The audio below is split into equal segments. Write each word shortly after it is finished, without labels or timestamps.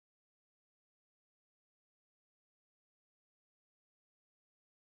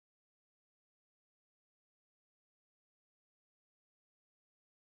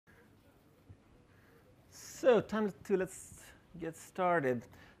So, let's get started.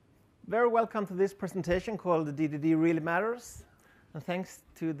 Very welcome to this presentation called "The DDD Really Matters," and thanks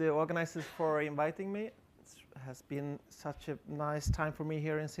to the organizers for inviting me. It has been such a nice time for me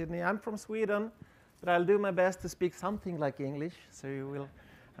here in Sydney. I'm from Sweden, but I'll do my best to speak something like English, so you will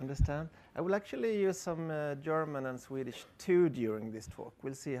understand. I will actually use some German and Swedish too during this talk.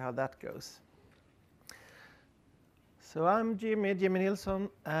 We'll see how that goes. So I'm Jimmy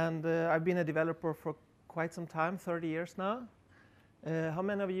Nilsson, and I've been a developer for quite some time, 30 years now. How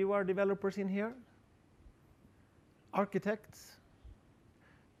many of you are developers in here? Architects,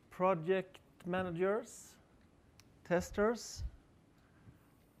 project managers, testers,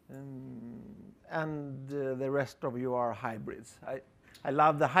 and the rest of you are hybrids. I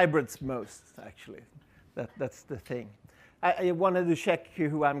love the hybrids most, actually. That's the thing. I wanted to check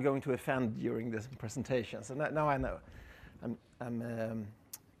who I'm going to offend during this presentation, so now I know. I'm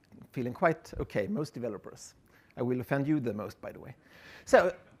feeling quite okay, most developers. I will offend you the most, by the way.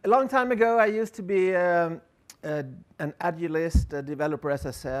 So, a long time ago, I used to be an Agilist, a developer, as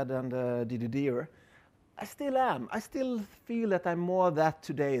I said, and a DDDer. I still am. I still feel that I'm more that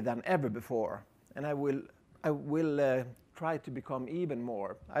today than ever before. And I will try to become even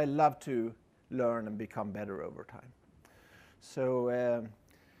more. I love to learn and become better over time. So,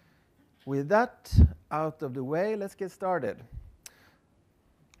 with that out of the way, let's get started.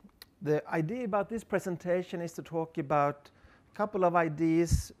 The idea about this presentation is to talk about a couple of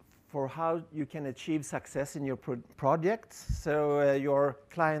ideas for how you can achieve success in your projects, so your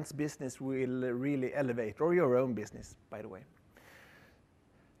client's business will really elevate, or your own business, by the way.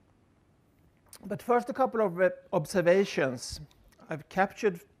 But first, a couple of observations. I've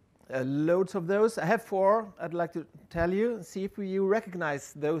captured loads of those. I have 4 I'd like to tell you, see if you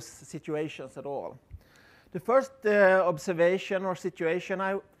recognize those situations at all. The first observation or situation,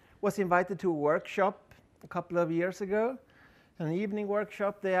 I was invited to a workshop a couple of years ago, an evening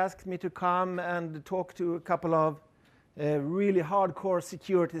workshop. They asked me to come and talk to a couple of really hardcore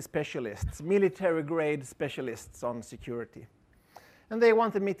security specialists, military-grade specialists on security. And they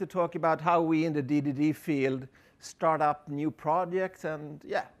wanted me to talk about how we in the DDD field start up new projects and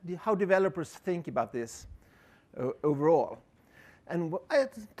how developers think about this overall. And I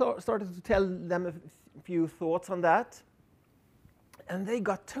started to tell them a few thoughts on that. And they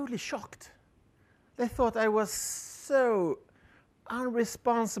got totally shocked. They thought I was so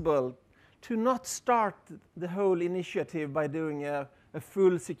unresponsible to not start the whole initiative by doing a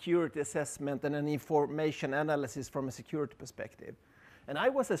full security assessment and an information analysis from a security perspective. And I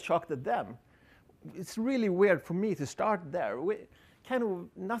was as shocked as them. It's really weird for me to start there.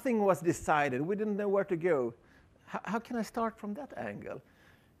 Nothing was decided. We didn't know where to go. How can I start from that angle?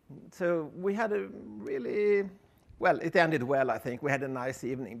 So we had a really... Well, it ended well, I think. We had a nice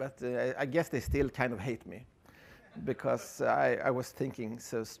evening, but I guess they still kind of hate me because I was thinking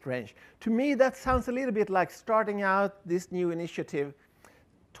so strange. To me, that sounds a little bit like starting out this new initiative,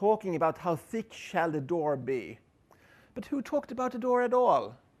 talking about how thick shall the door be. But who talked about the door at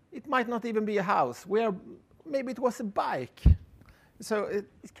all? It might not even be a house. Maybe it was a bike. So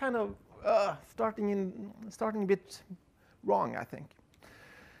it's kind of starting a bit wrong, I think.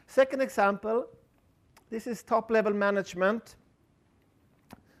 Second example. This is top-level management.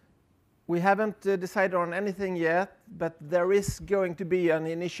 We haven't decided on anything yet, but there is going to be an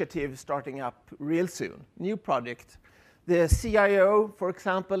initiative starting up real soon, new project. The CIO, for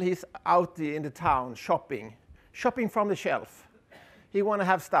example, he's out in the town shopping from the shelf. He want to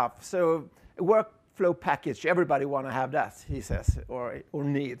have stuff, so a workflow package, everybody want to have that, he says, or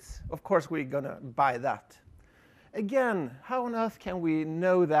needs. Of course, we're going to buy that. Again, how on earth can we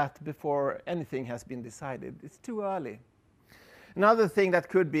know that before anything has been decided? It's too early. Another thing that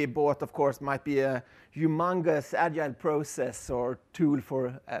could be bought, of course, might be a humongous agile process or tool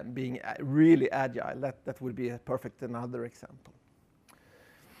for being really agile. That would be a perfect another example.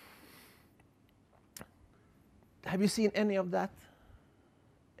 Have you seen any of that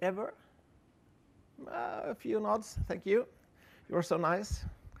ever? A few nods, thank you. You're so nice.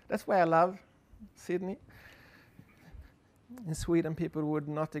 That's why I love Sydney. In Sweden, people would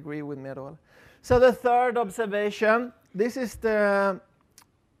not agree with me at all. So the third observation, this is the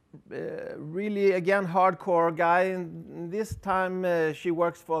really, again, hardcore guy. And this time, she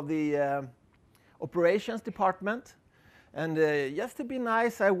works for the operations department. And just to be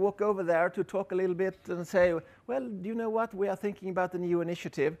nice, I walk over there to talk a little bit and say, well, do you know what? We are thinking about a new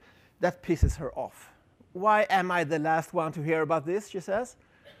initiative. That pisses her off. Why am I the last one to hear about this, she says.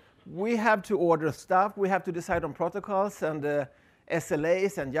 We have to order stuff, we have to decide on protocols and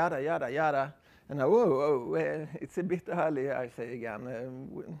SLAs and yada, yada, yada. And whoa, it's a bit early, I say again.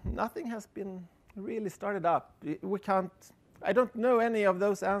 Nothing has been really started up. We can't, I don't know any of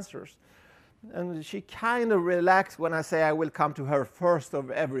those answers. And she kind of relaxed when I say I will come to her first of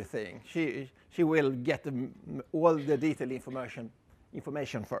everything. She will get all the detailed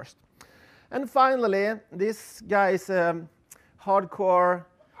information first. And finally, this guy is a hardcore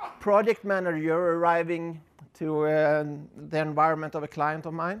project manager arriving to the environment of a client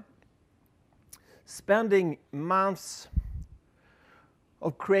of mine, spending months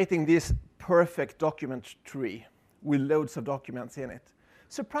of creating this perfect document tree with loads of documents in it.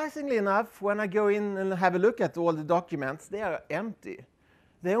 Surprisingly enough, when I go in and have a look at all the documents, they are empty.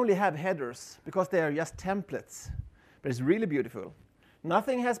 They only have headers because they are just templates. But it's really beautiful.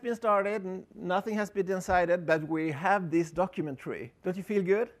 Nothing has been started, and nothing has been decided, but we have this document tree. Don't you feel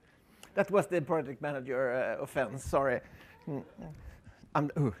good? That was the project manager offense, sorry.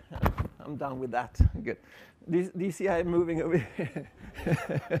 I'm done with that. Good. Do you see I'm moving over here?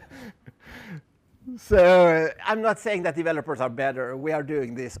 So I'm not saying that developers are better. We are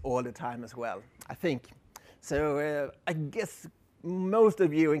doing this all the time as well, I think. So I guess most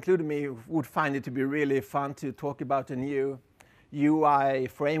of you, including me, would find it to be really fun to talk about a new UI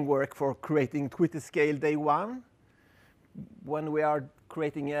framework for creating Twitter scale day one, when we are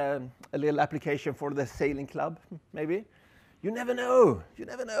creating a little application for the sailing club, maybe. You never know. You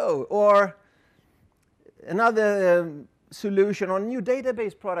never know. Or another solution or new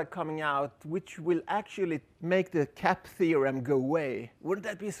database product coming out which will actually make the cap theorem go away. Wouldn't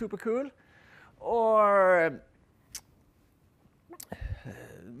that be super cool? Or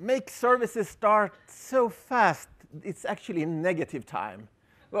make services start so fast it's actually in negative time.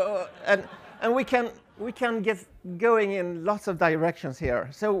 And we can get going in lots of directions here.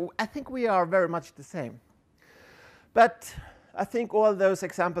 So I think we are very much the same. But I think all those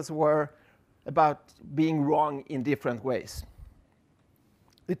examples were about being wrong in different ways.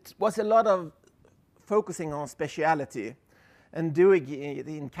 It was a lot of focusing on speciality and doing it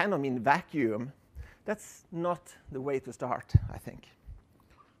in kind of in vacuum. That's not the way to start, I think.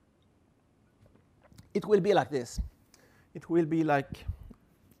 It will be like this. It will be like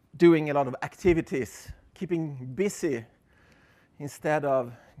doing a lot of activities, keeping busy instead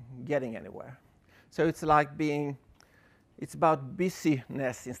of getting anywhere. So it's like it's about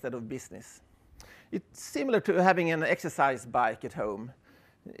busyness instead of business. It's similar to having an exercise bike at home.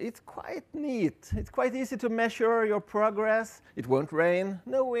 It's quite neat. It's quite easy to measure your progress. It won't rain,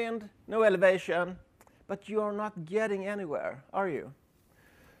 no wind, no elevation, but you are not getting anywhere, are you?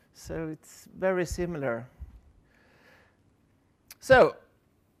 So it's very similar. So,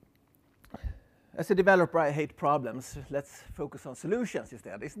 as a developer, I hate problems. Let's focus on solutions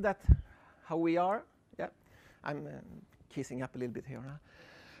instead. Isn't that how we are? Yeah. I'm kissing up a little bit here now.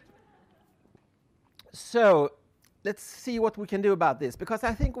 So let's see what we can do about this, because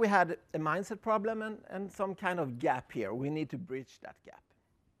I think we had a mindset problem and some kind of gap here. We need to bridge that gap.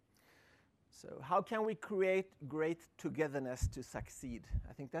 So how can we create great togetherness to succeed?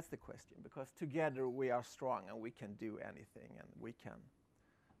 I think that's the question, because together we are strong and we can do anything and we can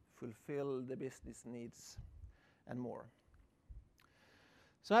fulfill the business needs and more.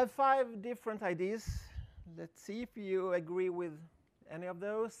 So I have 5 different ideas. Let's see if you agree with any of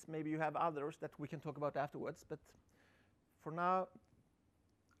those. Maybe you have others that we can talk about afterwards, but for now,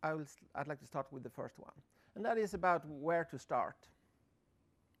 I'd like to start with the first one, and that is about where to start.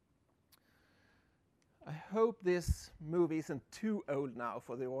 I hope this movie isn't too old now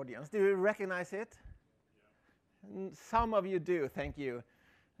for the audience. Do you recognize it? Yeah. Some of you do, thank you.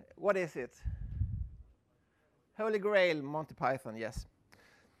 What is it? Holy Grail, Monty Python, yes.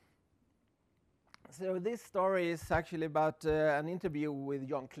 So this story is actually about an interview with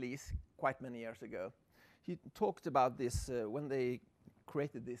John Cleese quite many years ago. He talked about this when they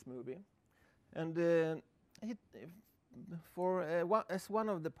created this movie. And as one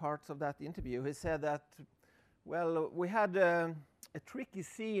of the parts of that interview, he said that, well, we had a tricky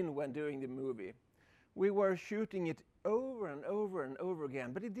scene when doing the movie. We were shooting it over and over and over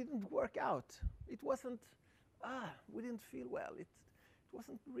again, but it didn't work out. It wasn't, we didn't feel well. It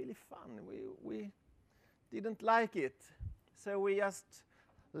wasn't really fun. We didn't like it. So we just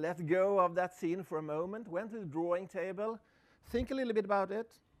let go of that scene for a moment, went to the drawing table, think a little bit about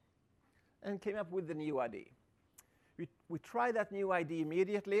it, and came up with the new idea. We tried that new idea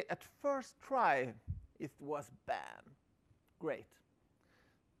immediately. At first try, it was bad. Great.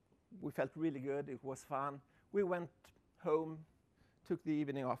 We felt really good. It was fun. We went home, took the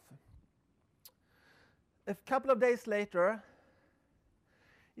evening off. A couple of days later,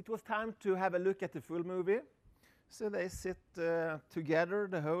 it was time to have a look at the full movie. So they sit together,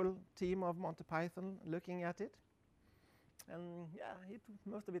 the whole team of Monty Python, looking at it. And yeah,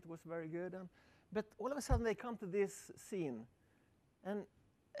 most of it was very good. But all of a sudden they come to this scene, and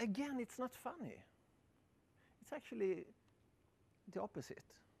again, it's not funny. It's actually the opposite.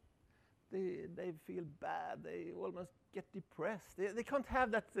 They feel bad. They almost get depressed. They can't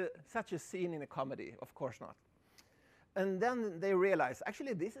have that such a scene in a comedy, of course not. And then they realize,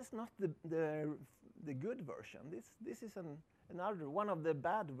 actually, this is not the good version. This is another one of the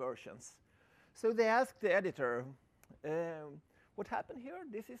bad versions. So they ask the editor, what happened here?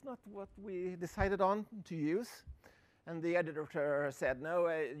 This is not what we decided on to use. And the editor said, no,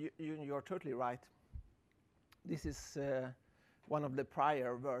 you're totally right. This is one of the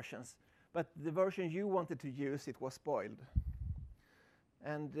prior versions. But the version you wanted to use, it was spoiled.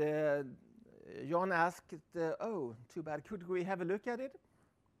 And John asked, oh, too bad. Could we have a look at it?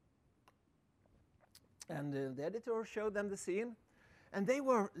 And the editor showed them the scene. And they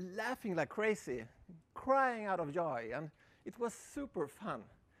were laughing like crazy, crying out of joy. And it was super fun.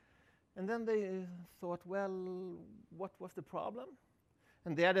 And then they thought, well, what was the problem?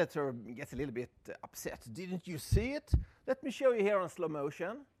 And the editor gets a little bit upset. Didn't you see it? Let me show you here on slow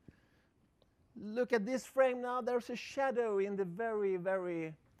motion. Look at this frame now. There's a shadow in the very,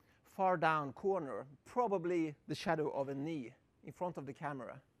 very far down corner. Probably the shadow of a knee in front of the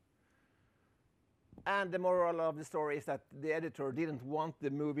camera. And the moral of the story is that the editor didn't want the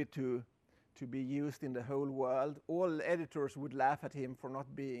movie to be used in the whole world. All editors would laugh at him for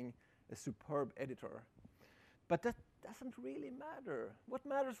not being a superb editor. But that doesn't really matter. What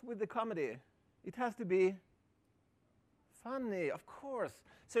matters with the comedy? It has to be funny, of course.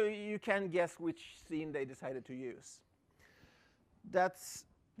 So you can guess which scene they decided to use. That's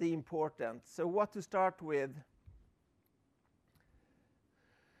the important. So what to start with?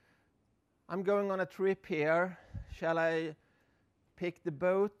 I'm going on a trip here. Shall I pick the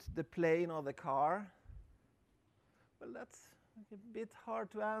boat, the plane, or the car? Well, that's a bit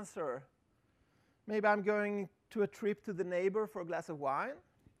hard to answer. Maybe I'm going to a trip to the neighbor for a glass of wine.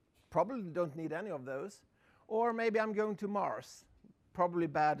 Probably don't need any of those. Or maybe I'm going to Mars. Probably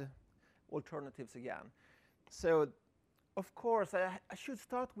bad alternatives again. So, of course, I should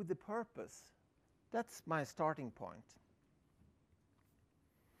start with the purpose. That's my starting point.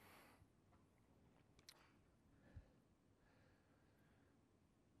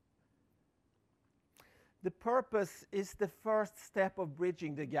 The purpose is the first step of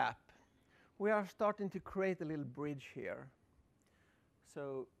bridging the gap. We are starting to create a little bridge here.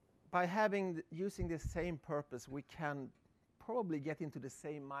 So by using the same purpose, we can probably get into the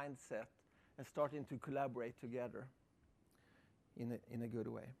same mindset and starting to collaborate together in a good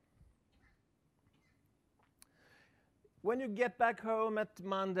way. When you get back home at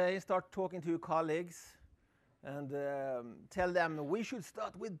Monday, start talking to your colleagues and tell them we should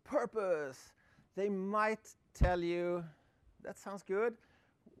start with purpose. They might tell you, that sounds good.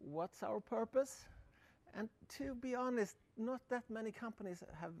 What's our purpose? And to be honest, not that many companies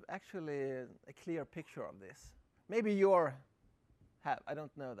have actually a clear picture of this. Maybe you have, I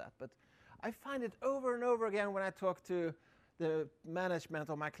don't know that. But I find it over and over again when I talk to the management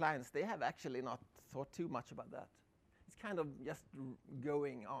of my clients. They have actually not thought too much about that. It's kind of just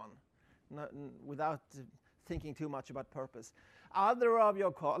going on without thinking too much about purpose. Other of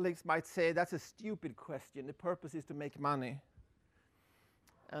your colleagues might say that's a stupid question. The purpose is to make money.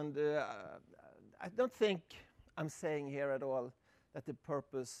 And I don't think I'm saying here at all that the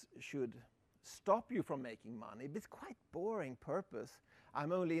purpose should stop you from making money. It's quite boring purpose.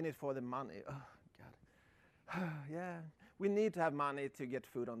 I'm only in it for the money. Oh, God. Yeah, we need to have money to get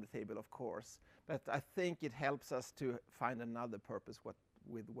food on the table, of course. But I think it helps us to find another purpose with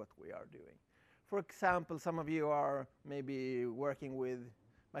what we are doing. For example, some of you are maybe working with,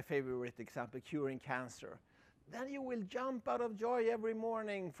 my favorite example, curing cancer. Then you will jump out of joy every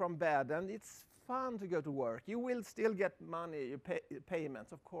morning from bed, and it's fun to go to work. You will still get money,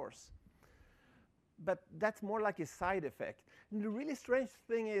 payments, of course. But that's more like a side effect. And the really strange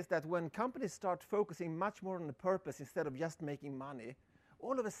thing is that when companies start focusing much more on the purpose instead of just making money,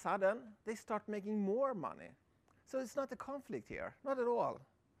 all of a sudden, they start making more money. So it's not a conflict here, not at all.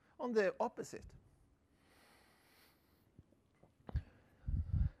 On the opposite.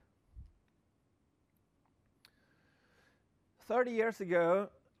 30 years ago,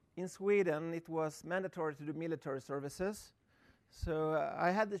 in Sweden, it was mandatory to do military services. So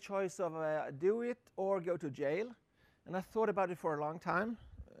I had the choice of do it or go to jail. And I thought about it for a long time.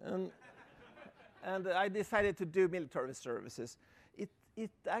 And I decided to do military services.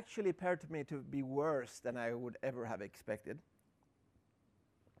 It actually appeared to me to be worse than I would ever have expected.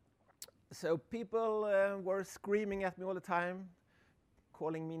 So people were screaming at me all the time,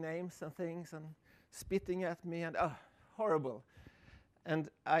 calling me names and things, and spitting at me, and horrible. And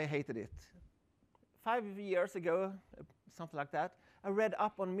I hated it. 5 years ago, something like that, I read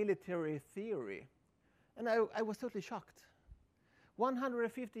up on military theory. And I was totally shocked.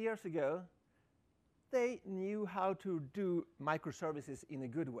 150 years ago, they knew how to do microservices in a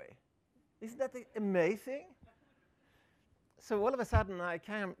good way. Isn't that amazing? So all of a sudden, I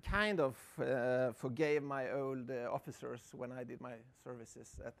kind of forgave my old officers when I did my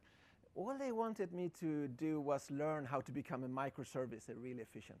services. That all they wanted me to do was learn how to become a microservice, a really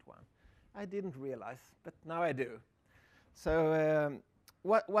efficient one. I didn't realize, but now I do. So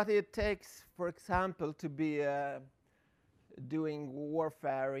what it takes, for example, to be doing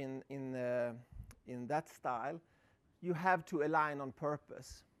warfare in that style, you have to align on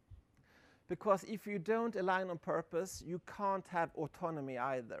purpose. Because if you don't align on purpose, you can't have autonomy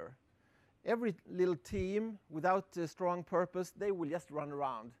either. Every little team without a strong purpose, they will just run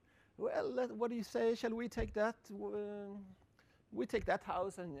around. Well, what do you say? Shall we take that? We take that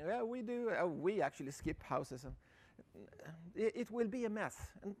house, and yeah, we do. We actually skip houses, and it will be a mess.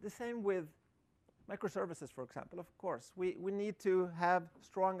 And the same with microservices, for example. Of course, we need to have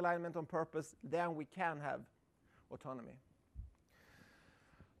strong alignment on purpose. Then we can have autonomy.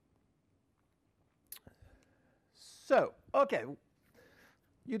 So, okay,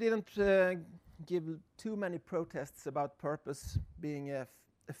 you didn't give too many protests about purpose being a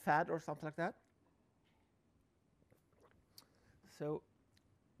fad or something like that. So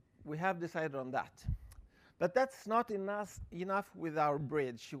we have decided on that. But that's not enough with our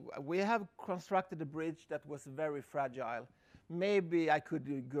bridge. We have constructed a bridge that was very fragile. Maybe I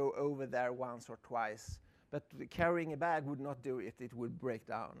could go over there once or twice, but carrying a bag would not do it. It would break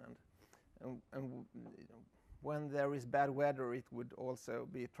down. And you know, when there is bad weather, it would also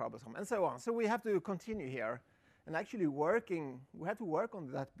be troublesome, and so on. So we have to continue here. And actually we have to work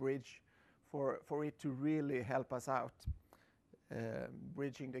on that bridge for it to really help us out,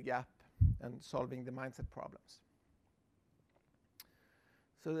 bridging the gap and solving the mindset problems.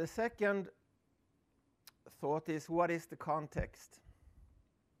 So the second thought is, what is the context?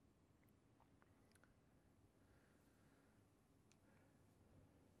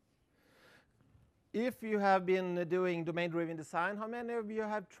 If you have been doing domain-driven design, how many of you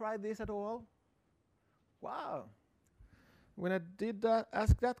have tried this at all? Wow. When I did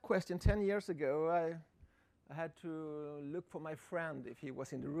ask that question 10 years ago, I had to look for my friend if he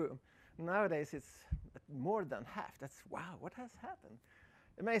was in the room. Nowadays, it's more than half. That's, wow, what has happened?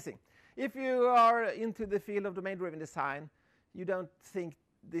 Amazing. If you are into the field of domain-driven design, you don't think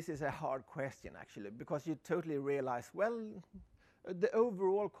this is a hard question, actually, because you totally realize, well, the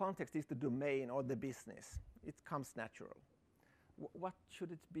overall context is the domain or the business. It comes natural. What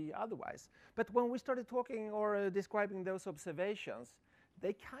should it be otherwise? But when we started talking or describing those observations,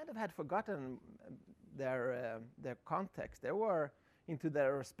 they kind of had forgotten their context. They were into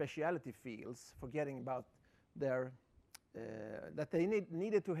their specialty fields, forgetting about their that they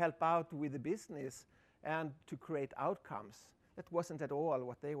needed to help out with the business and to create outcomes. That wasn't at all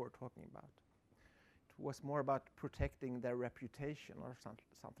what they were talking about. It was more about protecting their reputation or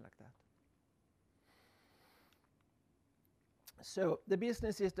something like that. So the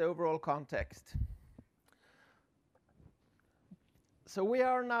business is the overall context. So we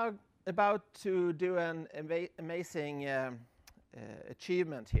are now about to do an amazing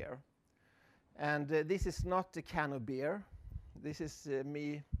achievement here. And this is not a can of beer. This is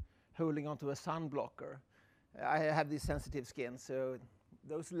me holding onto a sun blocker. I have this sensitive skin, so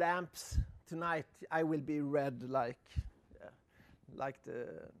those lamps tonight, I will be red like the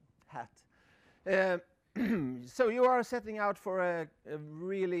hat. So you are setting out for a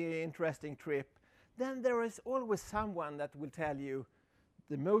really interesting trip. Then there is always someone that will tell you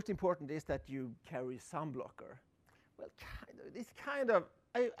the most important is that you carry sun blocker. Well,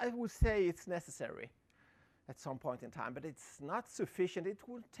 I would say it's necessary at some point in time, but it's not sufficient. It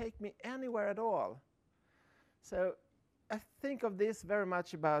won't take me anywhere at all. So I think of this very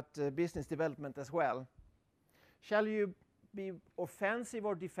much about business development as well. Shall you be offensive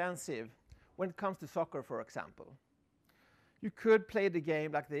or defensive when it comes to soccer, for example? You could play the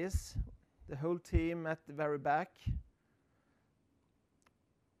game like this, the whole team at the very back.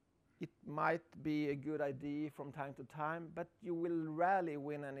 It might be a good idea from time to time, but you will rarely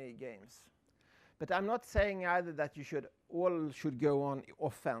win any games. But I'm not saying either that you all should go on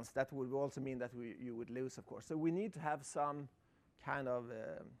offense. That would also mean that you would lose, of course. So we need to have some kind of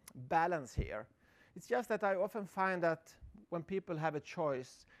balance here. It's just that I often find that when people have a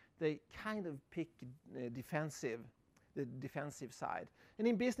choice, they kind of pick the defensive side. And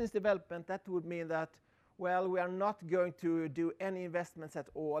in business development, that would mean that, well, we are not going to do any investments at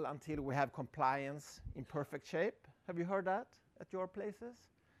all until we have compliance in perfect shape. Have you heard that at your places?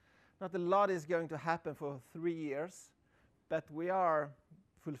 Not a lot is going to happen for 3 years, but we are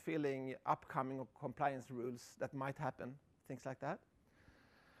fulfilling upcoming compliance rules that might happen, things like that.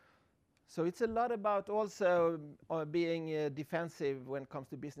 So it's a lot about also being defensive when it comes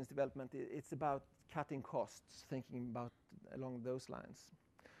to business development. It's about cutting costs, thinking about along those lines.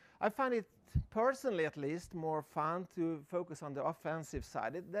 I find it, personally at least, more fun to focus on the offensive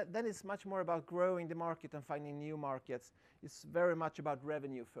side. Then it's much more about growing the market and finding new markets. It's very much about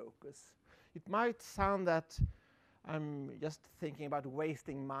revenue focus. It might sound that I'm just thinking about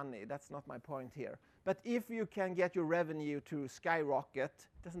wasting money. That's not my point here. But if you can get your revenue to skyrocket,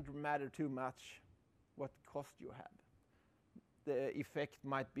 it doesn't matter too much what cost you have. The effect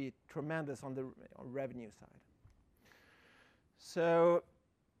might be tremendous on the revenue side. So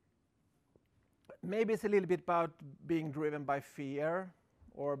maybe it's a little bit about being driven by fear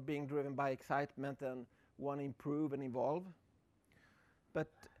or being driven by excitement and want to improve and evolve. But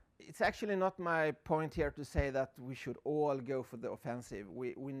it's actually not my point here to say that we should all go for the offensive.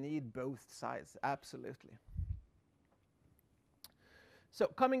 We need both sides, absolutely. So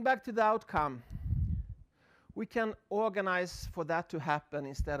coming back to the outcome, we can organize for that to happen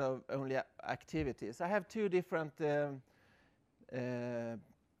instead of only activities. I have two different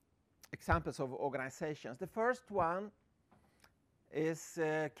examples of organizations. The first one is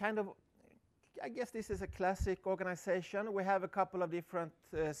kind of, I guess this is a classic organization. We have a couple of different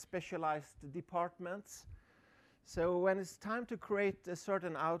specialized departments. So when it's time to create a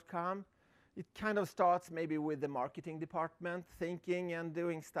certain outcome, it kind of starts maybe with the marketing department, thinking and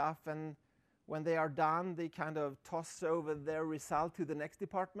doing stuff, and when they are done, they kind of toss over their result to the next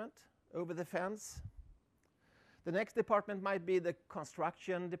department, over the fence. The next department might be the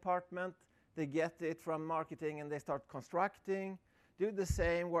construction department. They get it from marketing and they start constructing, do the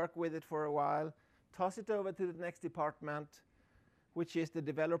same, work with it for a while, toss it over to the next department, which is the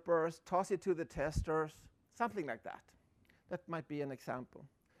developers, toss it to the testers, something like that. That might be an example.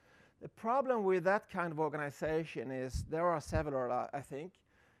 The problem with that kind of organization is there are several, I think.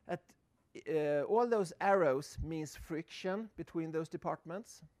 All those arrows means friction between those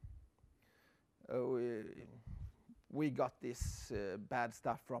departments. We got this bad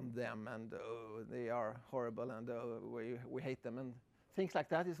stuff from them, and they are horrible, and we hate them, and things like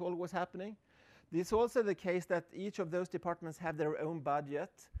that is always happening. It's also the case that each of those departments have their own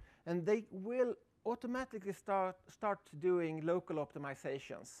budget, and they will automatically start doing local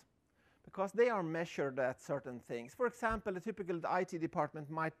optimizations because they are measured at certain things. For example, a typical IT department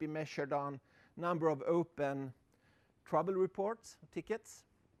might be measured on number of open trouble reports, tickets.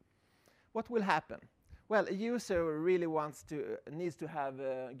 What will happen? Well, a user really needs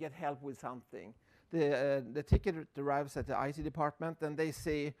to get help with something. The ticket arrives at the IT department, and they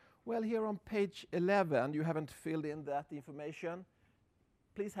say, well, here on page 11, you haven't filled in that information.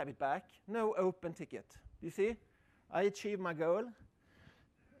 Please have it back. No open ticket. You see? I achieved my goal.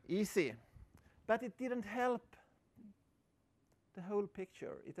 Easy. But it didn't help the whole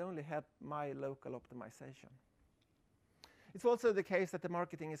picture. It only helped my local optimization. It's also the case that the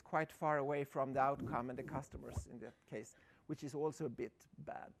marketing is quite far away from the outcome and the customers in that case, which is also a bit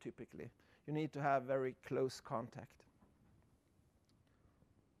bad typically. You need to have very close contact.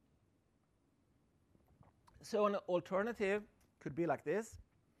 So an alternative could be like this.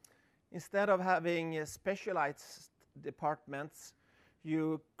 Instead of having specialized departments,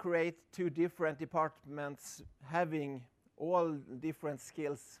 you create two different departments having all different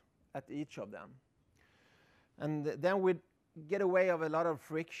skills at each of them. And then we get away of a lot of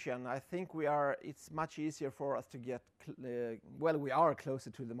friction. I think it's much easier for us to get, well, we are closer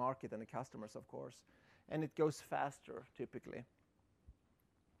to the market and the customers, of course, and it goes faster typically.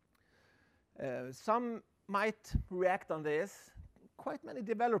 Some might react on this. Quite many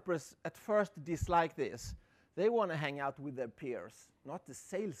developers at first dislike this. They want to hang out with their peers, not the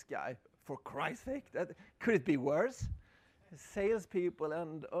sales guy, for Christ's sake. Could it be worse? Salespeople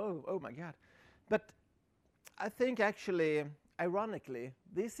and oh my God. But I think actually, ironically,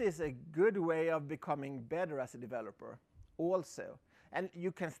 this is a good way of becoming better as a developer also. And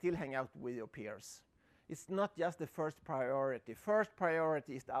you can still hang out with your peers. It's not just the first priority. First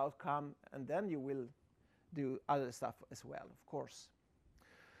priority is the outcome, and then you will do other stuff as well, of course.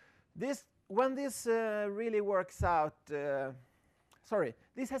 When this really works out,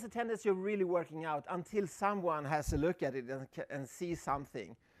 this has a tendency of really working out until someone has a look at it and sees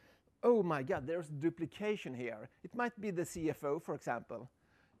something. Oh my God, there's duplication here. It might be the CFO, for example.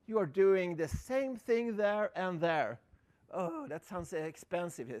 You are doing the same thing there and there. Oh, that sounds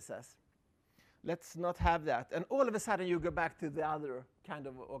expensive, he says. Let's not have that. And all of a sudden you go back to the other kind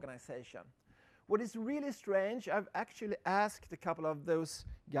of organization. What is really strange, I've actually asked a couple of those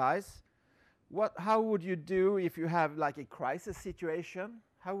guys, how would you do if you have like a crisis situation?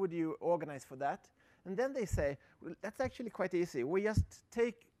 How would you organize for that? And then they say, well, that's actually quite easy. We just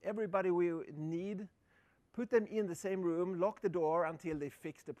take everybody we need, put them in the same room, lock the door until they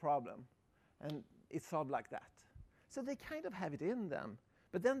fix the problem. And it's solved like that. So they kind of have it in them.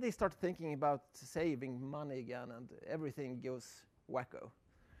 But then they start thinking about saving money again, and everything goes wacko,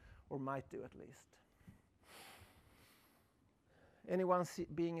 or might do at least. Anyone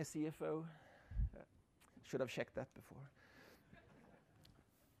being a CFO? Should have checked that before.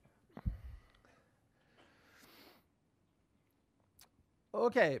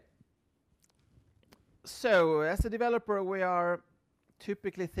 Okay. So as a developer, we are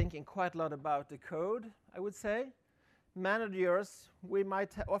typically thinking quite a lot about the code, I would say. Managers, we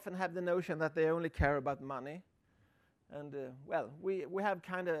might often have the notion that they only care about money. And well, we have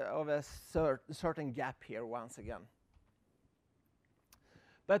kind of a certain gap here once again.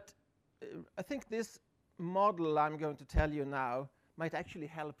 But I think this model I'm going to tell you now might actually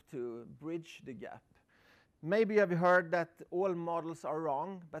help to bridge the gap. Maybe you have heard that all models are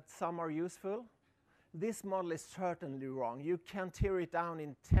wrong, but some are useful. This model is certainly wrong. You can tear it down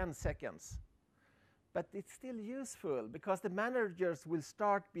in 10 seconds. But it's still useful because the managers will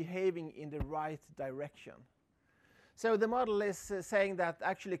start behaving in the right direction. So the model is saying that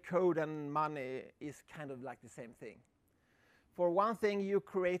actually code and money is kind of like the same thing. For one thing, you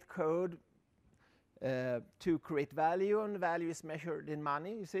create code to create value, and value is measured in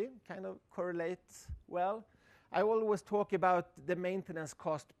money, you see, kind of correlates well. I always talk about the maintenance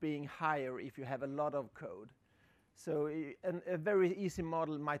cost being higher if you have a lot of code. So a very easy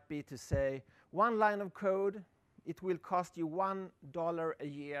model might be to say, one line of code, it will cost you $1 a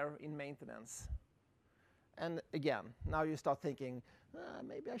year in maintenance. And again, now you start thinking,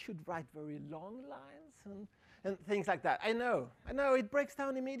 maybe I should write very long lines and things like that. I know, it breaks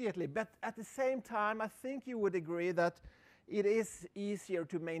down immediately. But at the same time, I think you would agree that it is easier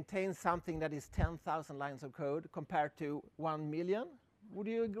to maintain something that is 10,000 lines of code compared to 1 million. Would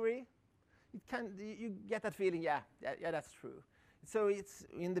you agree? You get that feeling, yeah, that's true. So it's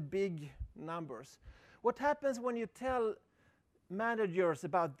in the big numbers. What happens when you tell managers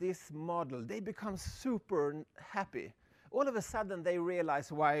about this model? They become super happy. All of a sudden, they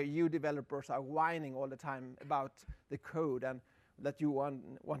realize why you developers are whining all the time about the code and that you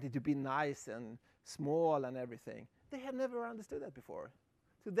want it to be nice and small and everything. They have never understood that before.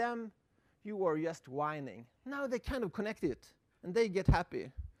 To them, you were just whining. Now they kind of connect it, and they get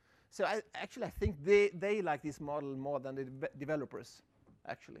happy. So I think they like this model more than the developers,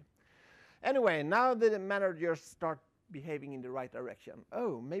 actually. Anyway, now the managers start behaving in the right direction.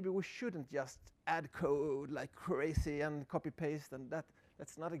 Oh, maybe we shouldn't just add code like crazy and copy-paste, and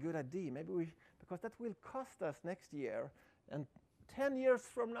that's not a good idea. Maybe because that will cost us next year, and 10 years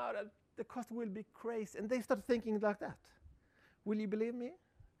from now, the cost will be crazy. And they start thinking like that. Will you believe me?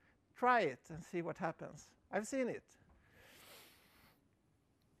 Try it and see what happens. I've seen it.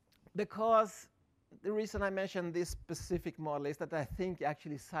 Because the reason I mentioned this specific model is that I think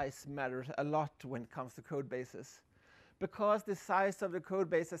actually size matters a lot when it comes to code bases. Because the size of the code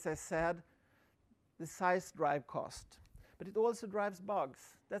base, as I said, the size drives cost. But it also drives bugs.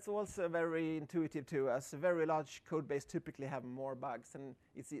 That's also very intuitive to us. A very large code base typically have more bugs, and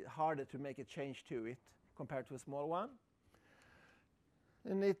it's harder to make a change to it compared to a small one.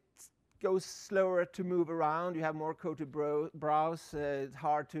 And it goes slower to move around. You have more code to browse. It's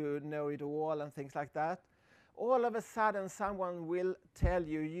hard to know it all and things like that. All of a sudden, someone will tell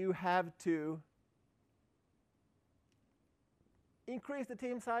you you have to increase the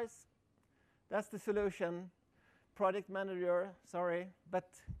team size. That's the solution. Project manager, sorry, but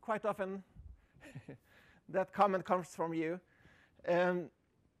quite often that comment comes from you.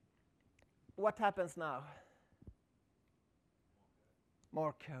 What happens now?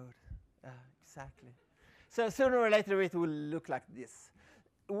 More code. Exactly. So sooner or later it will look like this.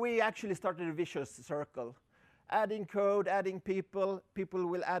 We actually started a vicious circle. Adding code, adding people, people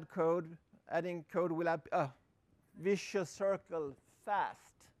will add code, adding code will add, vicious circle fast.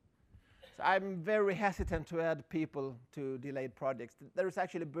 So I'm very hesitant to add people to delayed projects. There is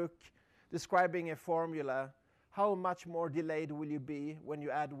actually a book describing a formula. How much more delayed will you be when you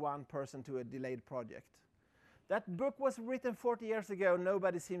add one person to a delayed project? That book was written 40 years ago.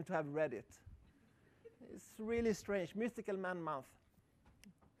 Nobody seemed to have read it. It's really strange. Mystical Man Month.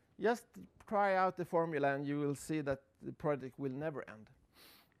 Just try out the formula and you will see that the project will never end.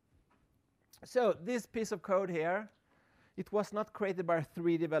 So this piece of code here, it was not created by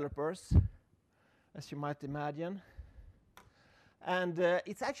 3 developers, as you might imagine. And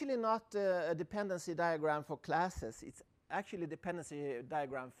it's actually not a dependency diagram for classes. It's actually a dependency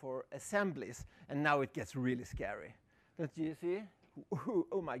diagram for assemblies. And now it gets really scary. Don't you see?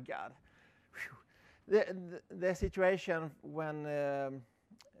 Oh my God. The situation when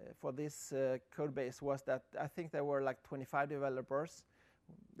for this code base was that I think there were like 25 developers.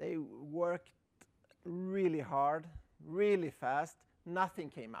 They worked really hard, really fast. Nothing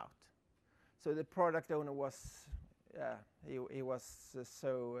came out. So the product owner was, he was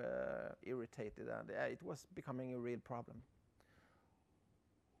so irritated, and it was becoming a real problem.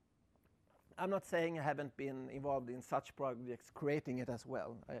 I'm not saying I haven't been involved in such projects, creating it as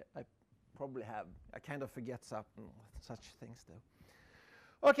well. I probably have. I kind of forget such things though.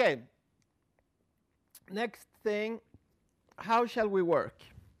 Okay, next thing, how shall we work?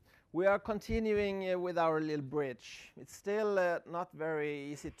 We are continuing with our little bridge. It's still not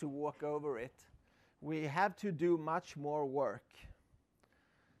very easy to walk over it. We have to do much more work.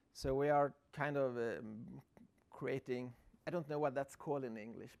 So we are kind of creating, I don't know what that's called in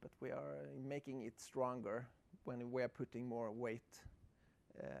English, but we are making it stronger when we are putting more weight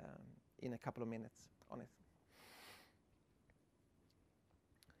in a couple of minutes on it.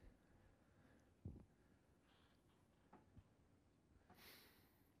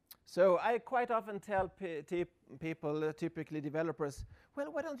 So I quite often tell people, typically developers,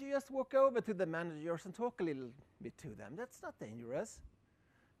 well, why don't you just walk over to the managers and talk a little bit to them? That's not dangerous.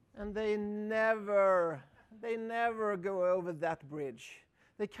 And they never go over that bridge.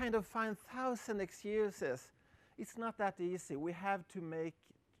 They kind of find 1,000 excuses. It's not that easy. We have to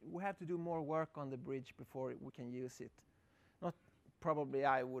do more work on the bridge before we can use it. Probably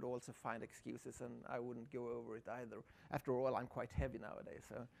I would also find excuses, and I wouldn't go over it either. After all, I'm quite heavy nowadays,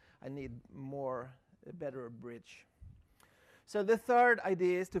 so I need a better bridge. So the third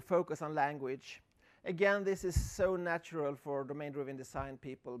idea is to focus on language. Again, this is so natural for domain-driven design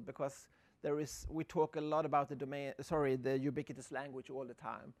people because we talk a lot about the ubiquitous language all the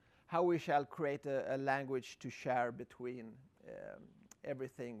time. How we shall create a language to share between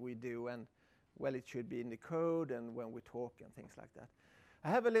everything we do, and well, it should be in the code and when we talk and things like that. I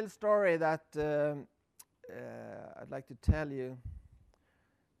have a little story that I'd like to tell you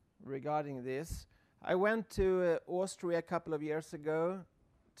regarding this. I went to Austria a couple of years ago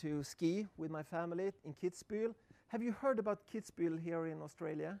to ski with my family in Kitzbühel. Have you heard about Kitzbühel here in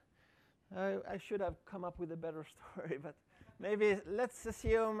Australia? I should have come up with a better story, but maybe let's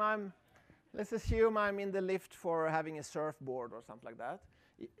assume I'm in the lift for having a surfboard or something like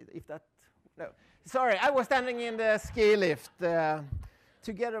that. No, sorry, I was standing in the ski lift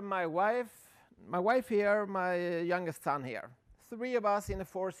together with my wife here, my youngest son here. 3 of us in a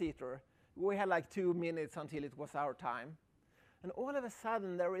 4-seater. We had like 2 minutes until it was our time. And all of a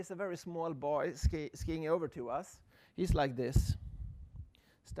sudden, there is a very small boy skiing over to us. He's like this,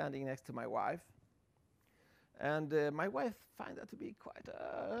 standing next to my wife. And my wife finds that to be quite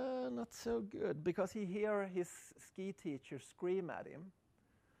not so good, because he hears his ski teacher scream at him.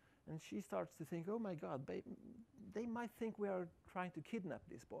 And she starts to think, oh my God, they might think we are trying to kidnap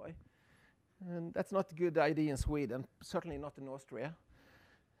this boy. And that's not a good idea in Sweden, certainly not in Austria.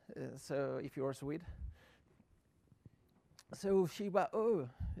 So if you're Swede. So she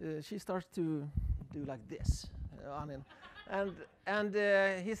starts to do like this on him. And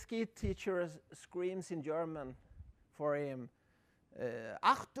his ski teacher screams in German for him,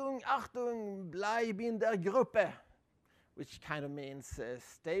 Achtung, Achtung, bleib in der Gruppe, which kind of means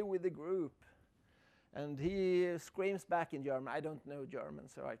stay with the group. And he screams back in German. I don't know German,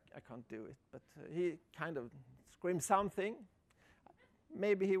 so I can't do it. But he kind of screams something.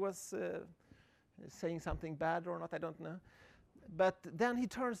 Maybe he was saying something bad or not, I don't know. But then he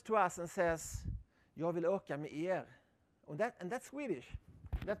turns to us and says, Jag vill åka med er. And that's Swedish.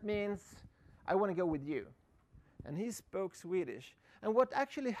 That means, I want to go with you. And he spoke Swedish. And what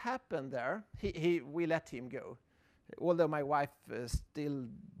actually happened there, we let him go. Although my wife still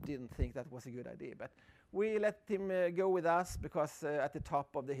didn't think that was a good idea. But we let him go with us because at the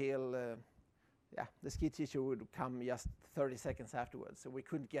top of the hill, the ski teacher would come just 30 seconds afterwards. So we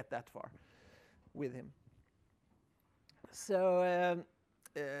couldn't get that far with him. So,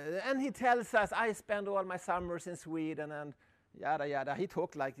 and he tells us, I spend all my summers in Sweden and yada yada. He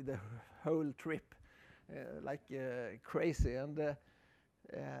talked like the whole trip, like crazy. And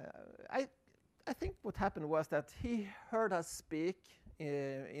I think what happened was that he heard us speak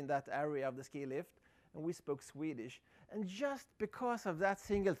in that area of the ski lift, and we spoke Swedish. And just because of that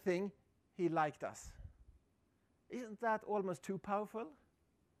single thing, he liked us. Isn't that almost too powerful?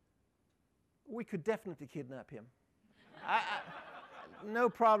 We could definitely kidnap him. No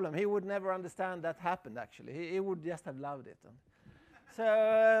problem. He would never understand that happened, actually. He would just have loved it.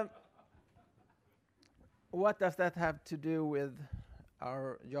 So, what does that have to do with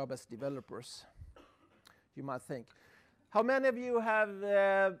our job as developers? You might think. How many of you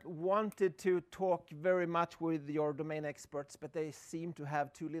have wanted to talk very much with your domain experts, but they seem to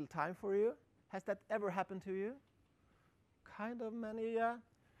have too little time for you? Has that ever happened to you? Kind of many, yeah.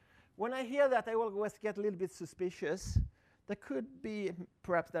 When I hear that, I always get a little bit suspicious. There could be,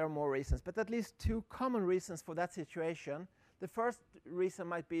 perhaps there are more reasons, but at least two common reasons for that situation. The first reason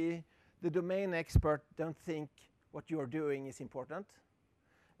might be the domain expert don't think what you're doing is important,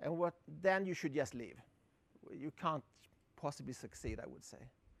 and then you should just leave. You can't possibly succeed, I would say,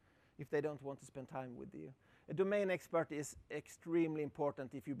 if they don't want to spend time with you. A domain expert is extremely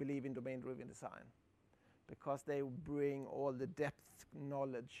important if you believe in domain-driven design, because they bring all the depth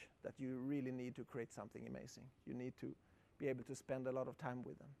knowledge that you really need to create something amazing. You need to be able to spend a lot of time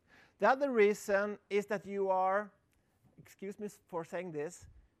with them. The other reason is that you are, excuse me for saying this,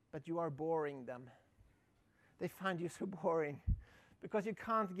 but you are boring them. They find you so boring because you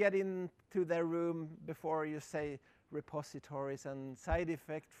can't get into their room before you say repositories and side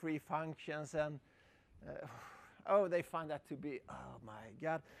effect-free functions and oh, they find that to be, oh my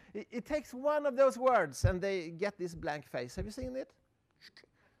God. It takes one of those words and they get this blank face. Have you seen it?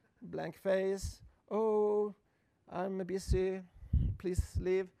 Blank face. Oh, I'm busy. Please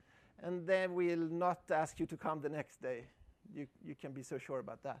leave. And they will not ask you to come the next day. You can be so sure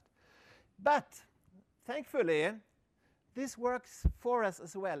about that. But thankfully, this works for us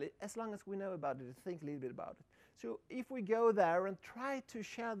as well, as long as we know about it, think a little bit about it. So if we go there and try to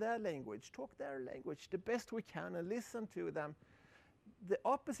share their language, talk their language the best we can and listen to them, the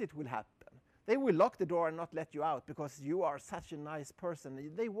opposite will happen. They will lock the door and not let you out because you are such a nice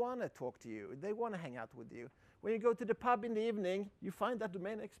person. They want to talk to you. They want to hang out with you. When you go to the pub in the evening, you find that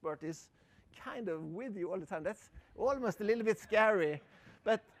domain expert is kind of with you all the time. That's almost a little bit scary.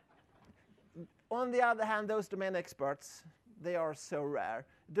 But on the other hand, those domain experts, they are so rare.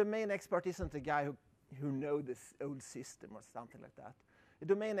 Domain expert isn't a guy who knows this old system or something like that. A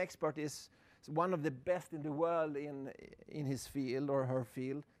domain expert is one of the best in the world in his field or her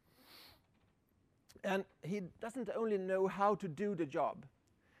field. And he doesn't only know how to do the job.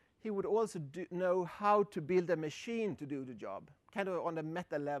 He would also know how to build a machine to do the job, kind of on a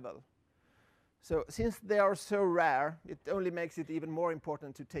meta level. So since they are so rare, it only makes it even more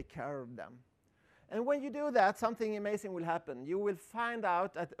important to take care of them. And when you do that, something amazing will happen. You will find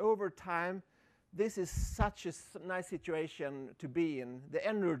out that over time, this is such a nice situation to be in. The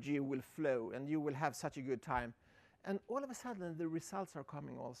energy will flow, and you will have such a good time. And all of a sudden, the results are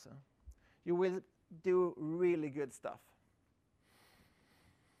coming also. You will do really good stuff.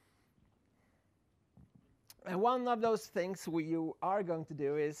 And one of those things you are going to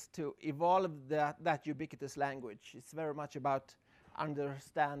do is to evolve that ubiquitous language. It's very much about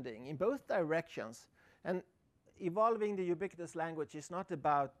understanding in both directions. And evolving the ubiquitous language is not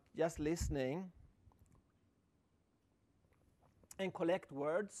about just listening and collect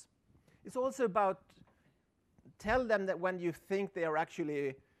words. It's also about tell them that when you think they are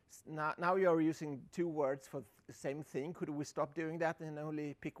actually, now you are using two words for the same thing. Could we stop doing that and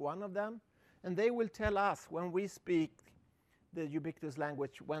only pick one of them? And they will tell us when we speak the ubiquitous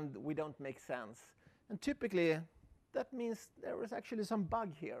language when we don't make sense. And typically, that means there is actually some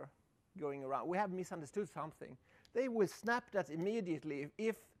bug here going around. We have misunderstood something. They will snap that immediately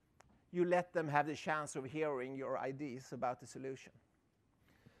if you let them have the chance of hearing your ideas about the solution.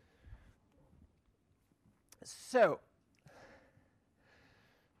 So,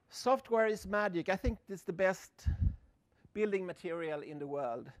 software is magic. I think it's the best building material in the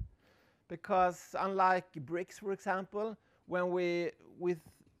world. Because unlike bricks, for example, when we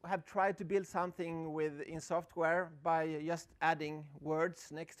have tried to build something in software by just adding words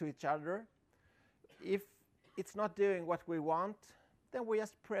next to each other, if it's not doing what we want, then we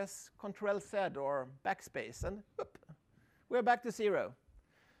just press Ctrl-Z or backspace, and whoop, we're back to zero.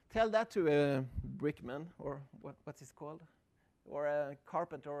 Tell that to a brickman, or what's it called, or a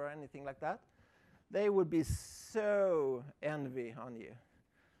carpenter or anything like that. They would be so envy on you.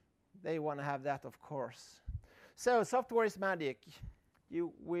 They want to have that, of course. So software is magic.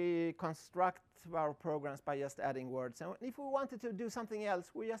 We construct our programs by just adding words. And if we wanted to do something else,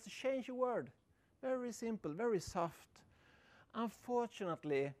 we just change a word. Very simple, very soft.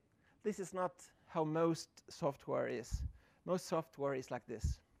 Unfortunately, this is not how most software is. Most software is like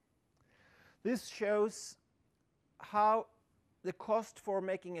this. This shows how the cost for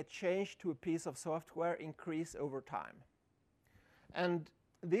making a change to a piece of software increase over time. And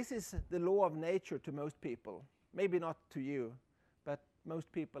this is the law of nature to most people. Maybe not to you, but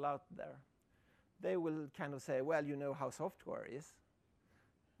most people out there. They will kind of say, well, you know how software is.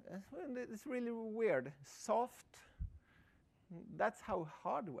 It's really weird. Soft, that's how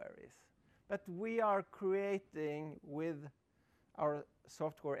hardware is. But we are creating with our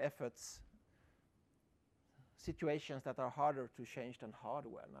software efforts situations that are harder to change than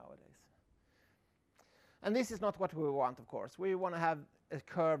hardware nowadays. And this is not what we want, of course. We want to have a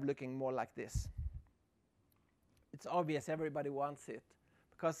curve looking more like this. It's obvious everybody wants it.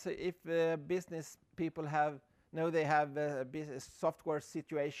 Because if business people they have a software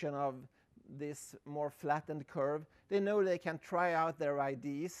situation of this more flattened curve, they know they can try out their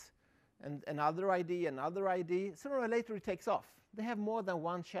IDs, and another ID, another ID. Sooner or later it takes off. They have more than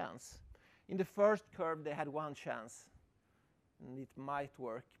one chance. In the first curve they had one chance. And it might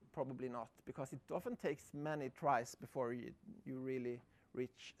work, probably not, because it often takes many tries before you really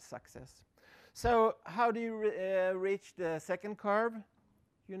reach success. So how do you reach the second curve?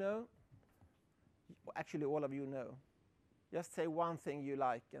 You know? Actually, all of you know. Just say one thing you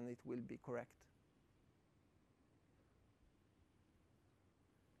like and it will be correct.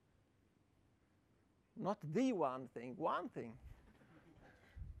 Not the one thing, one thing.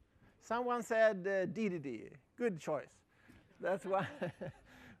 Someone said DDD. Good choice. That's why.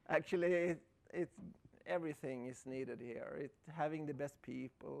 Actually, everything is needed here. Having the best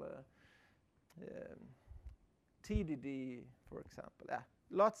people. TDD, for example.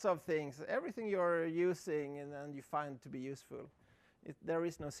 Lots of things. Everything you're using and then you find to be useful. There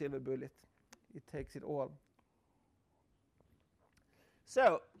is no silver bullet. It takes it all.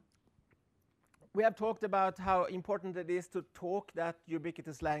 So, we have talked about how important it is to talk that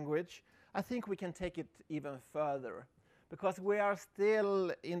ubiquitous language. I think we can take it even further, because we are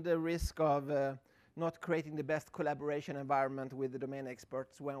still in the risk of not creating the best collaboration environment with the domain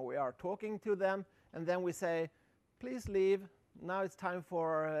experts when we are talking to them, and then we say, please leave, now it's time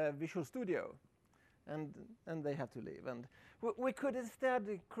for Visual Studio. And they have to leave. And we could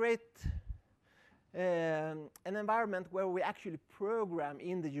instead create an environment where we actually program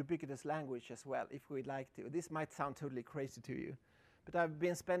in the ubiquitous language as well, if we'd like to. This might sound totally crazy to you, but I've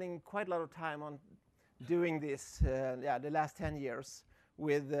been spending quite a lot of time on doing this the last 10 years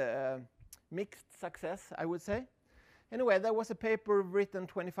with mixed success, I would say. Anyway, there was a paper written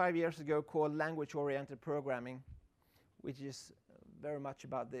 25 years ago called Language-Oriented Programming, which is very much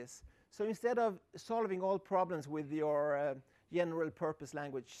about this. So instead of solving all problems with your general purpose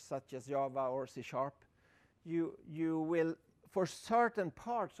language such as Java or C#, you will, for certain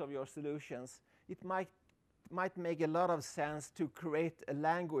parts of your solutions, it might make a lot of sense to create a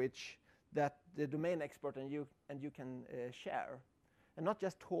language that the domain expert and you can share, and not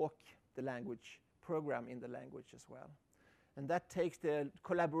just talk the language, program in the language as well. And that takes the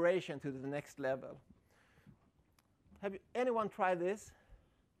collaboration to the next level. Have anyone tried this?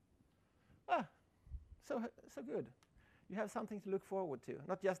 So good. You have something to look forward to,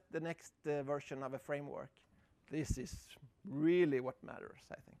 not just the next version of a framework. This is really what matters,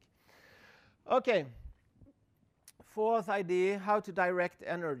 I think. Okay. Fourth idea, how to direct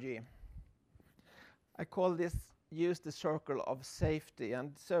energy. I call this use the circle of safety.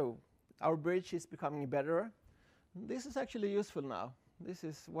 And so our bridge is becoming better. This is actually useful now. This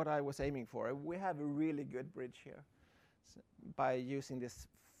is what I was aiming for. We have a really good bridge here by using this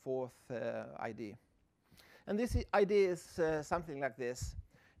fourth idea. And this idea is something like this.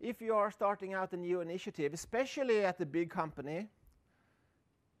 If you are starting out a new initiative, especially at a big company,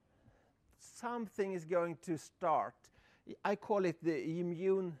 something is going to start. I call it the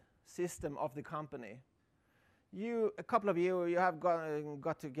immune system of the company. A couple of you have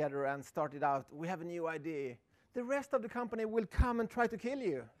got together and started out, we have a new idea. The rest of the company will come and try to kill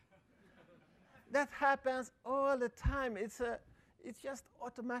you. That happens all the time. It's just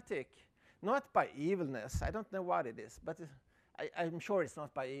automatic. Not by evilness. I don't know what it is, but I'm sure it's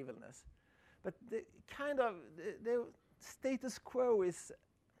not by evilness. But the status quo is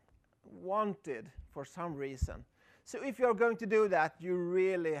wanted for some reason. So if you're going to do that, you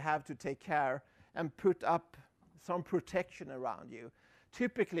really have to take care and put up some protection around you.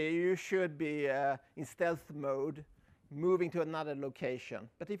 Typically, you should be in stealth mode, moving to another location.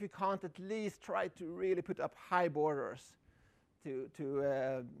 But if you can't, at least try to really put up high borders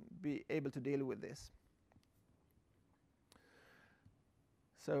to be able to deal with this.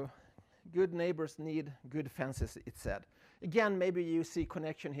 So good neighbors need good fences, it said. Again, maybe you see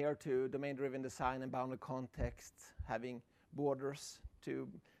connection here to domain-driven design and bounded context, having borders to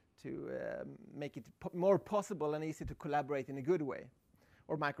make it more possible and easy to collaborate in a good way,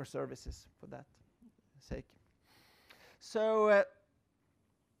 or microservices for that sake. So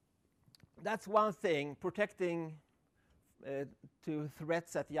that's one thing, protecting to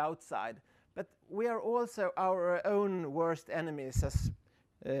threats at the outside. But we are also our own worst enemies as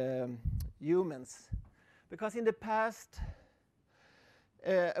humans. Because in the past,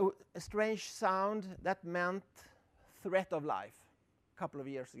 a strange sound, that meant threat of life a couple of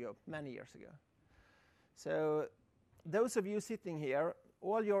years ago, many years ago. So those of you sitting here,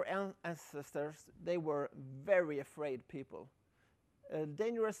 all your ancestors, they were very afraid people. A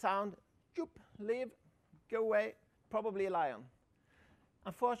dangerous sound, choop, leave, go away, probably a lion.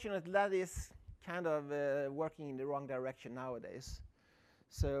 Unfortunately, that is kind of working in the wrong direction nowadays.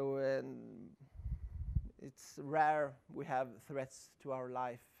 So it's rare we have threats to our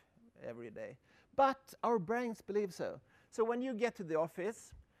life every day. But our brains believe so. So when you get to the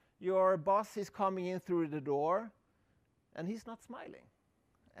office, your boss is coming in through the door, and he's not smiling.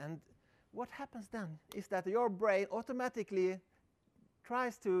 And what happens then is that your brain automatically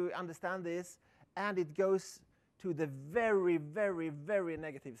tries to understand this, and it goes to the very, very, very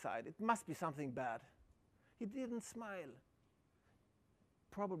negative side. It must be something bad. He didn't smile.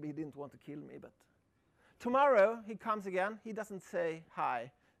 Probably he didn't want to kill me, but tomorrow he comes again, he doesn't say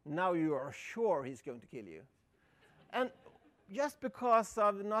hi. Now you are sure he's going to kill you. And just because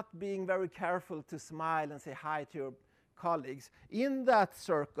of not being very careful to smile and say hi to your colleagues, in that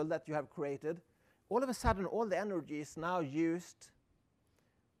circle that you have created, all of a sudden all the energy is now used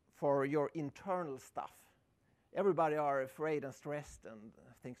for your internal stuff. Everybody are afraid and stressed and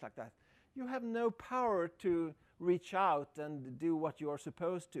things like that. You have no power to reach out and do what you are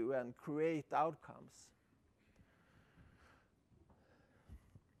supposed to and create outcomes.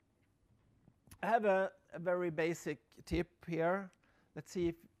 I have a very basic tip here. Let's see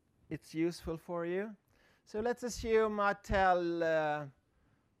if it's useful for you. So let's assume I tell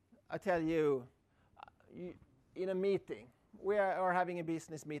you in a meeting, we are having a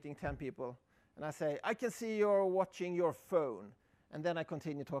business meeting, 10 people, and I say, I can see you're watching your phone, and then I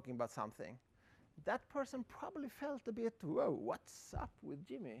continue talking about something. That person probably felt a bit, whoa, what's up with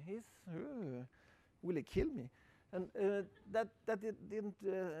Jimmy? Will he kill me? And that didn't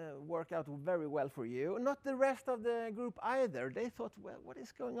work out very well for you. Not the rest of the group either. They thought, well, what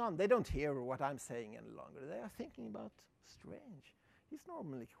is going on? They don't hear what I'm saying any longer. They are thinking about, strange. He's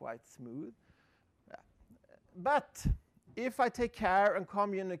normally quite smooth. But if I take care and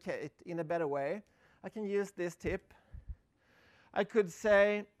communicate in a better way, I can use this tip. I could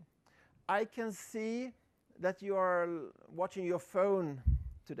say, I can see that you are watching your phone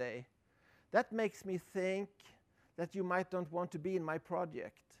today. That makes me think that you might not want to be in my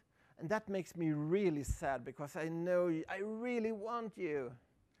project. And that makes me really sad because I know I really want you.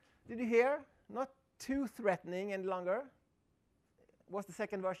 Did you hear? Not too threatening any longer. Was the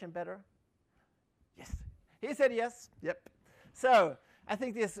second version better? Yes. He said yes. Yep. So I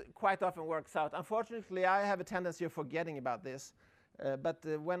think this quite often works out. Unfortunately, I have a tendency of forgetting about this. But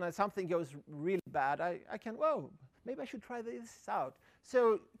when something goes really bad, I can, whoa, maybe I should try this out.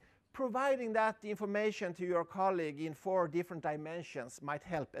 So providing that information to your colleague in 4 different dimensions might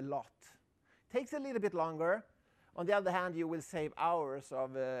help a lot. Takes a little bit longer. On the other hand, you will save hours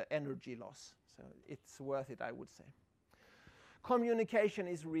of energy loss. So it's worth it, I would say. Communication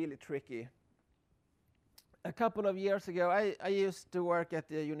is really tricky. A couple of years ago, I used to work at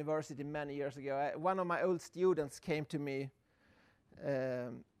the university many years ago. One of my old students came to me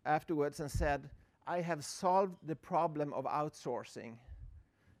afterwards and said, I have solved the problem of outsourcing.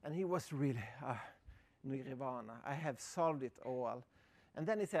 And he was really, nirvana, I have solved it all. And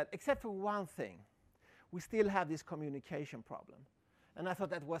then he said, except for one thing, we still have this communication problem. And I thought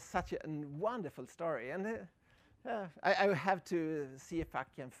that was such a wonderful story. And I have to see if I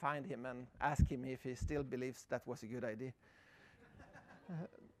can find him and ask him if he still believes that was a good idea.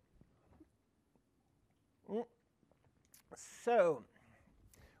 So,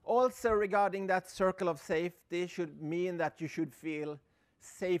 also regarding that circle of safety should mean that you should feel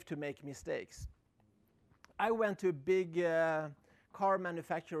safe to make mistakes. I went to a big car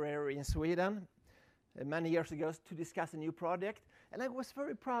manufacturer in Sweden many years ago to discuss a new project, and I was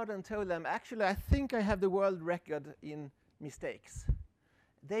very proud and told them, actually, I think I have the world record in mistakes.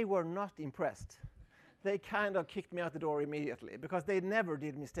 They were not impressed. They kind of kicked me out the door immediately because they never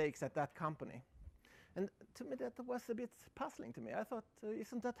did mistakes at that company. And to me, that was a bit puzzling to me. I thought,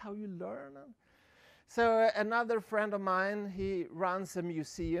 isn't that how you learn? So another friend of mine, he runs a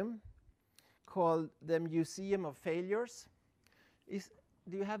museum called the Museum of Failures.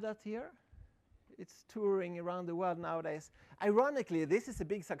 Do you have that here? It's touring around the world nowadays. Ironically, this is a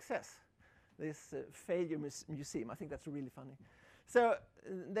big success, this failure museum. I think that's really funny. So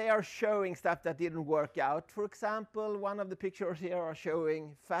they are showing stuff that didn't work out. For example, one of the pictures here are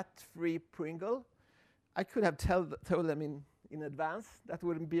showing fat-free Pringle. I could have told them in advance. That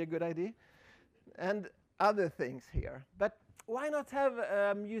wouldn't be a good idea. And other things here. But why not have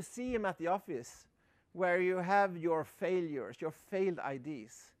a museum at the office where you have your failures, your failed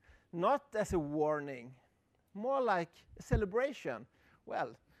ideas, not as a warning, more like a celebration?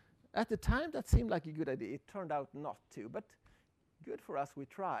 Well, at the time that seemed like a good idea. It turned out not to, but good for us, we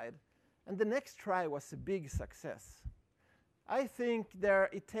tried. And the next try was a big success. I think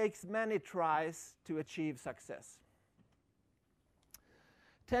it takes many tries to achieve success.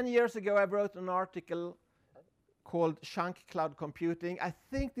 10 years ago, I wrote an article called Chunk Cloud Computing. I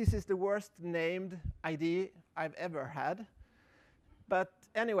think this is the worst named idea I've ever had. But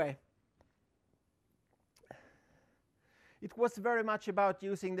anyway, it was very much about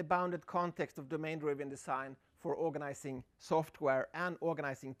using the bounded context of domain-driven design for organizing software and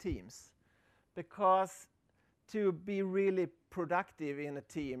organizing teams. Because to be really productive in a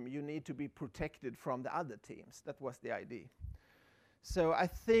team, you need to be protected from the other teams. That was the idea. So I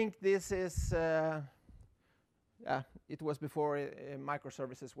think this is, it was before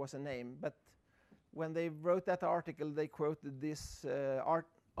microservices was a name, but when they wrote that article, they quoted this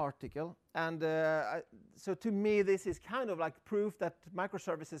article. And so to me, this is kind of like proof that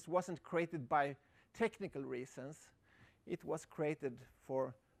microservices wasn't created by technical reasons. It was created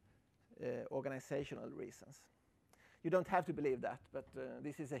for organizational reasons. You don't have to believe that, but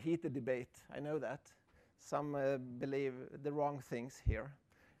this is a heated debate. I know that. Some believe the wrong things here.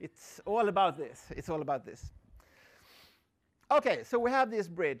 It's all about this. It's all about this. OK, so we have this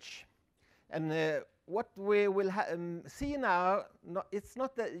bridge. And what we will see now, it's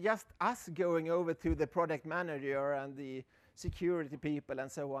not just us going over to the product manager and the security people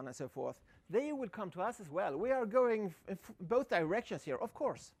and so on and so forth. They will come to us as well. We are going in both directions here, of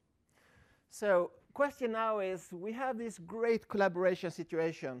course. So question now is, we have this great collaboration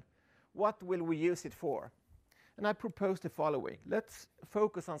situation. What will we use it for? And I propose the following. Let's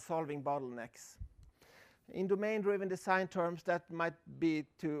focus on solving bottlenecks. In domain-driven design terms, that might be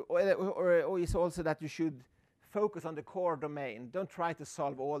to, or is also that you should focus on the core domain. Don't try to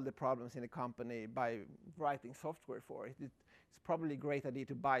solve all the problems in a company by writing software for it. It's probably a great idea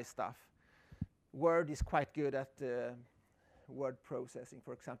to buy stuff. Word is quite good at word processing,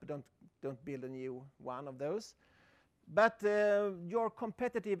 for example. Don't build a new one of those. But your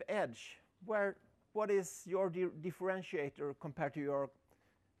competitive edge, what is your differentiator compared to your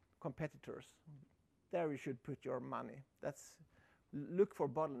competitors? There you should put your money. Look for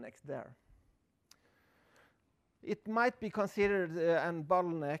bottlenecks there. It might be considered a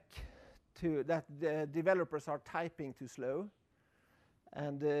bottleneck that the developers are typing too slow.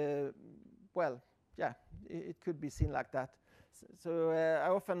 And well, yeah, it could be seen like that. So I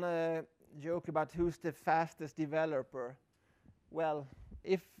often joke about who's the fastest developer. Well,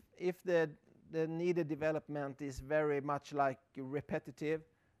 if the needed development is very much like repetitive,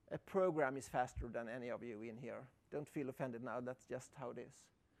 a program is faster than any of you in here. Don't feel offended now. That's just how it is.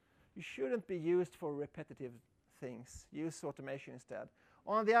 You shouldn't be used for repetitive things. Use automation instead.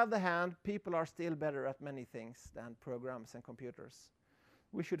 On the other hand, people are still better at many things than programs and computers.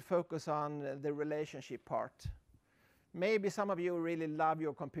 We should focus on the relationship part. Maybe some of you really love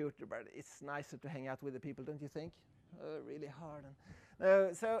your computer, but it's nicer to hang out with the people, don't you think? Really hard.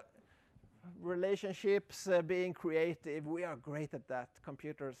 So relationships, being creative, we are great at that.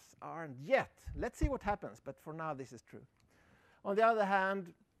 Computers aren't yet. Let's see what happens, but for now this is true. On the other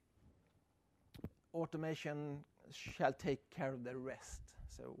hand, automation shall take care of the rest.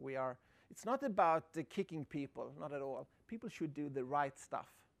 So it's not about kicking people, not at all. People should do the right stuff.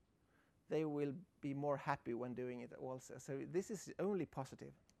 They will be more happy when doing it also. So this is only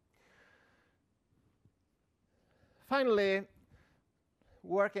positive. Finally,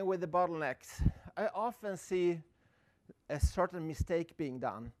 working with the bottlenecks, I often see a certain mistake being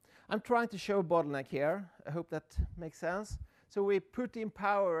done. I'm trying to show a bottleneck here. I hope that makes sense. So we put in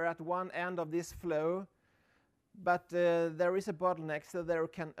power at one end of this flow, but there is a bottleneck, so there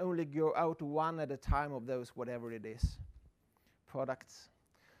can only go out one at a time of those, whatever it is, products.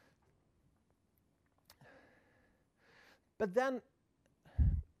 But then,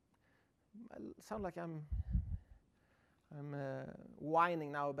 I sound like I'm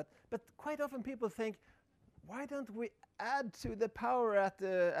whining now, but quite often people think, why don't we add to the power at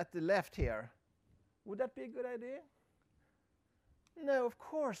the left here? Would that be a good idea? No, of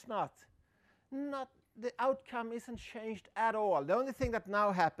course not. The outcome isn't changed at all. The only thing that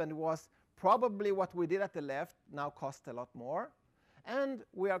now happened was probably what we did at the left now cost a lot more, and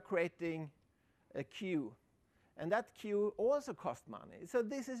we are creating a queue. And that queue also costs money. So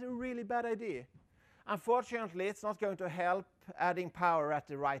this is a really bad idea. Unfortunately, it's not going to help adding power at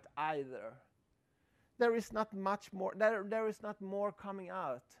the right either. There is not much more. There is not more coming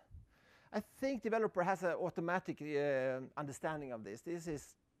out. I think developer has an automatic understanding of this. This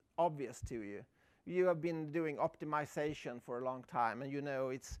is obvious to you. You have been doing optimization for a long time, and you know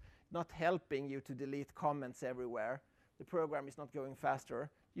it's not helping you to delete comments everywhere. The program is not going faster.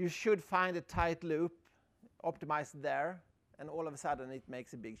 You should find a tight loop, optimize there, and all of a sudden it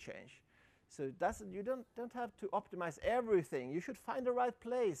makes a big change. So you don't have to optimize everything. You should find the right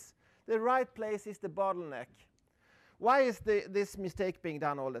place. The right place is the bottleneck. Why is this mistake being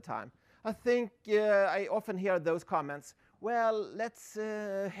done all the time? I think I often hear those comments. Well, let's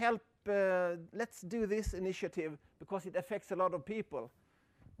let's do this initiative because it affects a lot of people.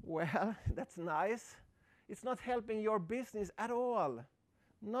 Well, that's nice. It's not helping your business at all.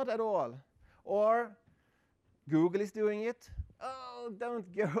 Not at all. Or Google is doing it. Oh, don't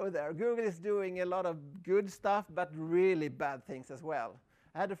go there. Google is doing a lot of good stuff, but really bad things as well.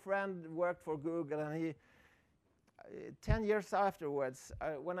 I had a friend who worked for Google, and he, 10 years afterwards,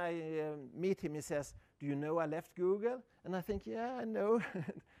 when I meet him, he says, "Do you know I left Google?" And I think, yeah, I know.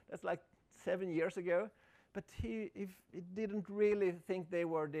 That's like 7 years ago. But he didn't really think they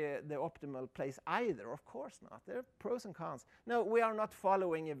were the optimal place either. Of course not. There are pros and cons. No, we are not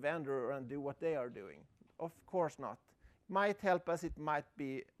following a vendor and do what they are doing. Of course not. Might help us, it might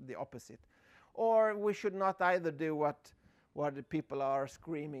be the opposite. Or we should not either do what the people are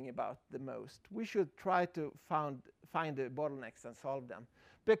screaming about the most. We should try to find the bottlenecks and solve them.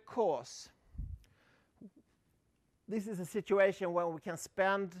 Because this is a situation where we can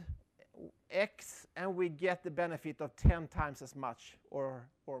spend X and we get the benefit of 10 times as much or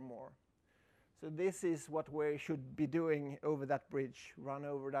more. So this is what we should be doing over that bridge, run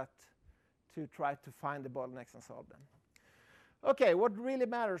over that to try to find the bottlenecks and solve them. Okay, what really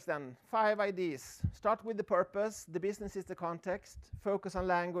matters then? 5 ideas. Start with the purpose. The business is the context. Focus on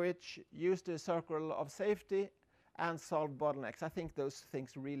language. Use the circle of safety. And solve bottlenecks. I think those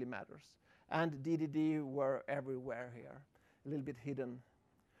things really matters. And DDD were everywhere here. A little bit hidden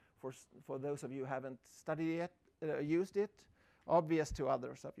for those of you who haven't studied it, used it. Obvious to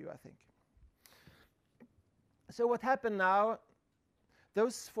others of you, I think. So what happened now?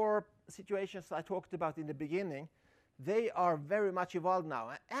 Those 4 situations I talked about in the beginning, they are very much evolved now,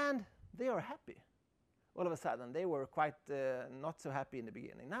 and they are happy. All of a sudden, they were quite not so happy in the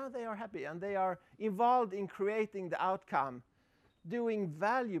beginning. Now they are happy, and they are involved in creating the outcome, doing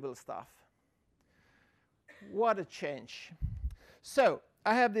valuable stuff. What a change. So,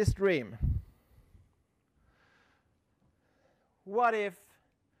 I have this dream. What if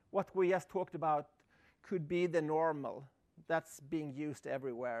what we just talked about could be the normal that's being used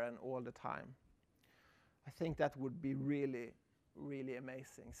everywhere and all the time? I think that would be really, really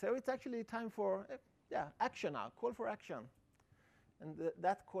amazing. So it's actually time for action now, call for action. And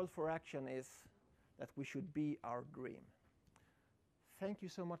that call for action is that we should be our dream. Thank you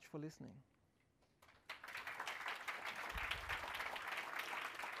so much for listening.